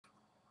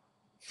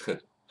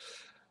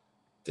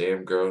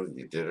Damn girl,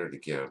 you did it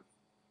again.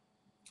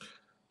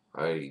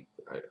 I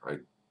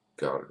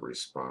gotta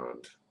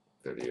respond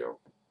video.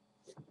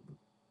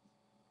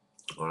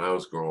 When I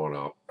was growing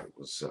up, it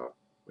was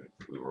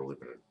we were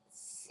living in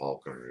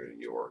Falkner, New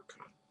York,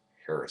 on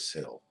Harris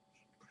Hill,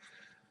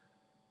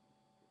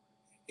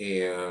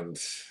 and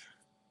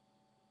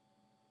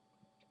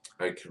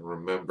I can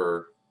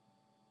remember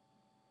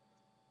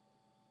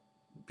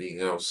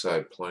being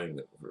outside playing,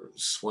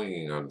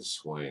 swinging on the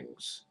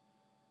swings,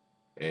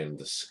 and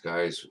the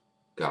skies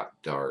got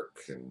dark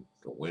and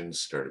the wind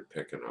started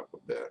picking up a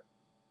bit.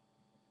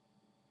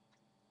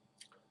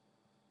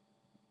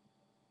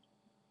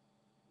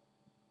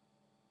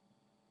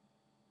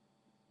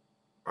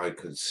 I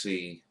could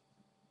see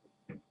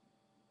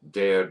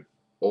Dad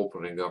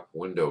opening up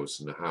windows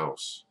in the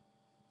house,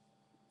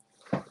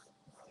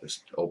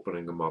 just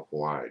opening them up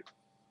wide.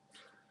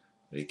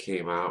 And he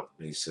came out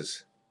and he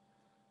says,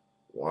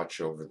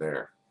 "Watch over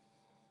there."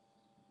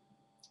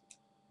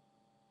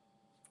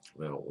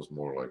 Well, it was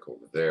more like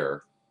over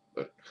there,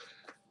 but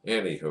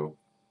anywho,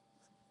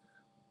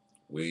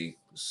 we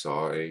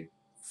saw a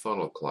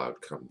funnel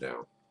cloud come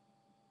down.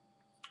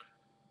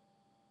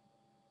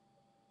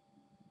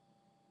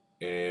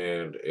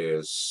 And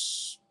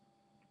as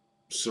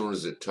soon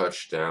as it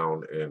touched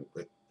down, and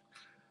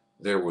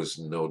there was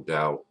no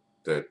doubt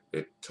that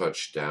it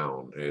touched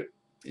down, it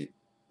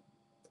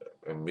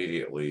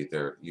immediately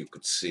there you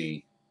could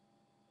see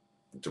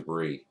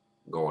debris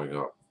going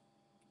up.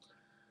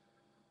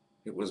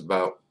 It was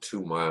about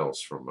 2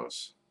 miles from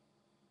us.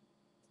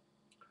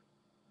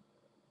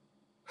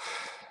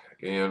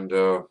 And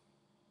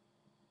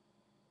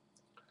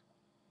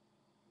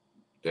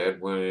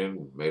Dad went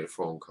in, made a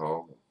phone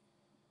call.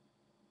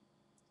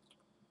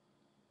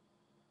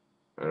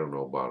 I don't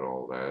know about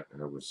all that.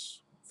 I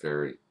was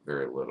very,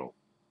 very little.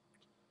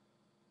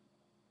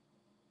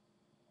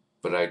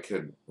 But I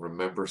could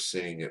remember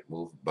seeing it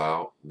move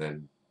about and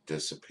then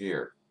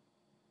disappear.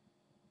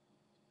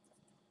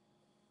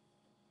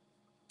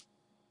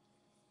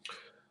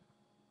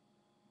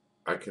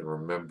 I can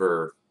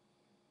remember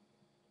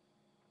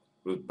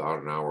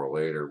about an hour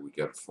later, we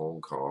got a phone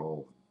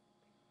call.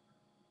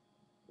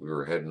 We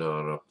were heading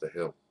on up the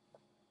hill.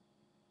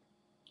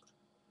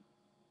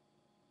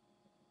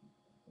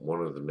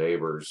 One of the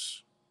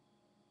neighbors,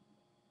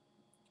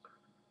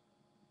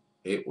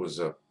 it was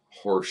a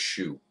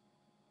horseshoe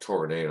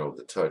tornado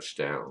that touched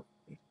down.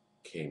 It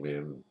came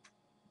in,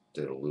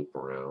 did a loop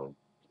around,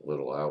 a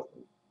little out,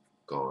 and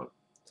gone.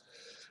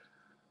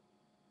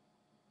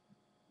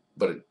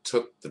 But it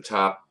took the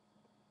top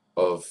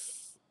of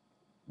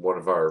one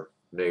of our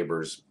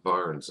neighbors'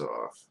 barns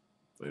off.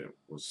 It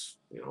was,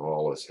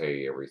 all his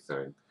hay,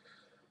 everything.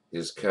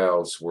 His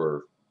cows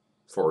were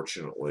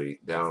fortunately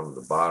down in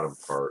the bottom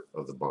part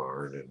of the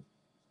barn, and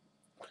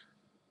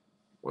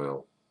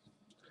well,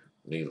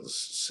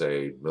 needless to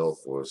say,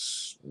 milk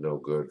was no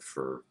good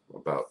for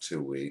about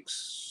 2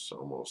 weeks,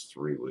 almost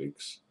 3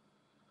 weeks.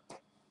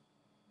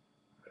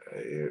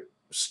 It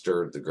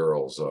stirred the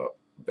girls up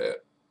a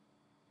bit.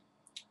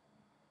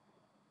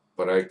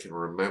 But I can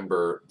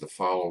remember the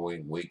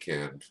following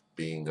weekend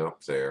being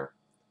up there,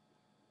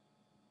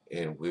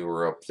 and we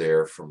were up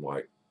there from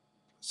like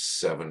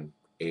 7,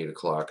 8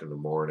 o'clock in the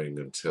morning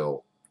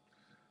until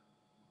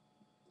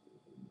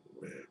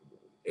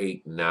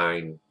 8,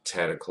 9,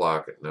 10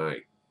 o'clock at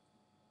night.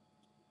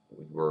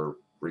 We were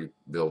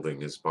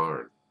rebuilding his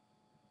barn.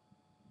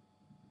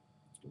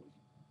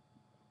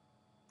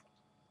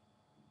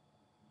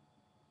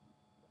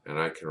 And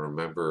I can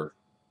remember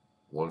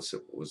once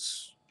it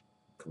was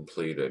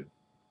completed,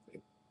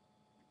 it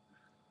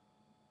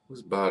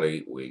was about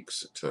 8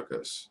 weeks it took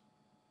us.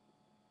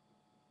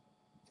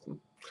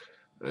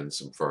 And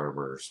some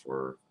farmers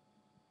were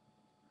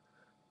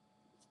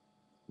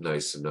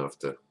nice enough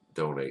to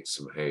donate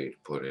some hay to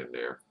put in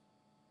there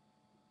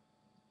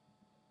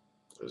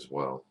as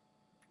well.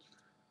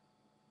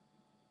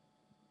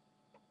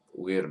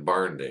 We had a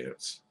barn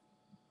dance.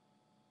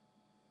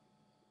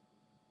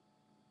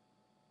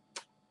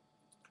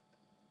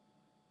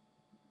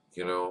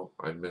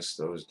 I miss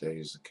those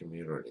days of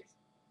community.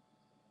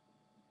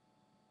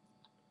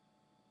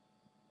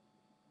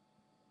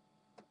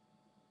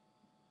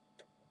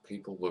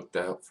 People looked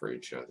out for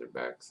each other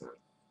back then.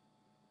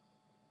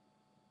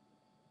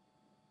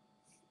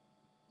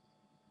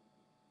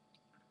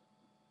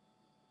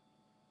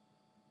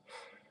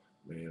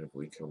 Man, have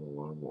we come a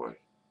long way.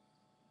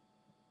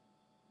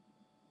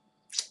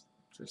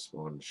 Just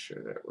wanted to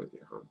share that with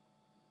you, huh?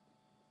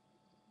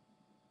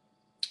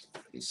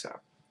 Peace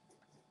out.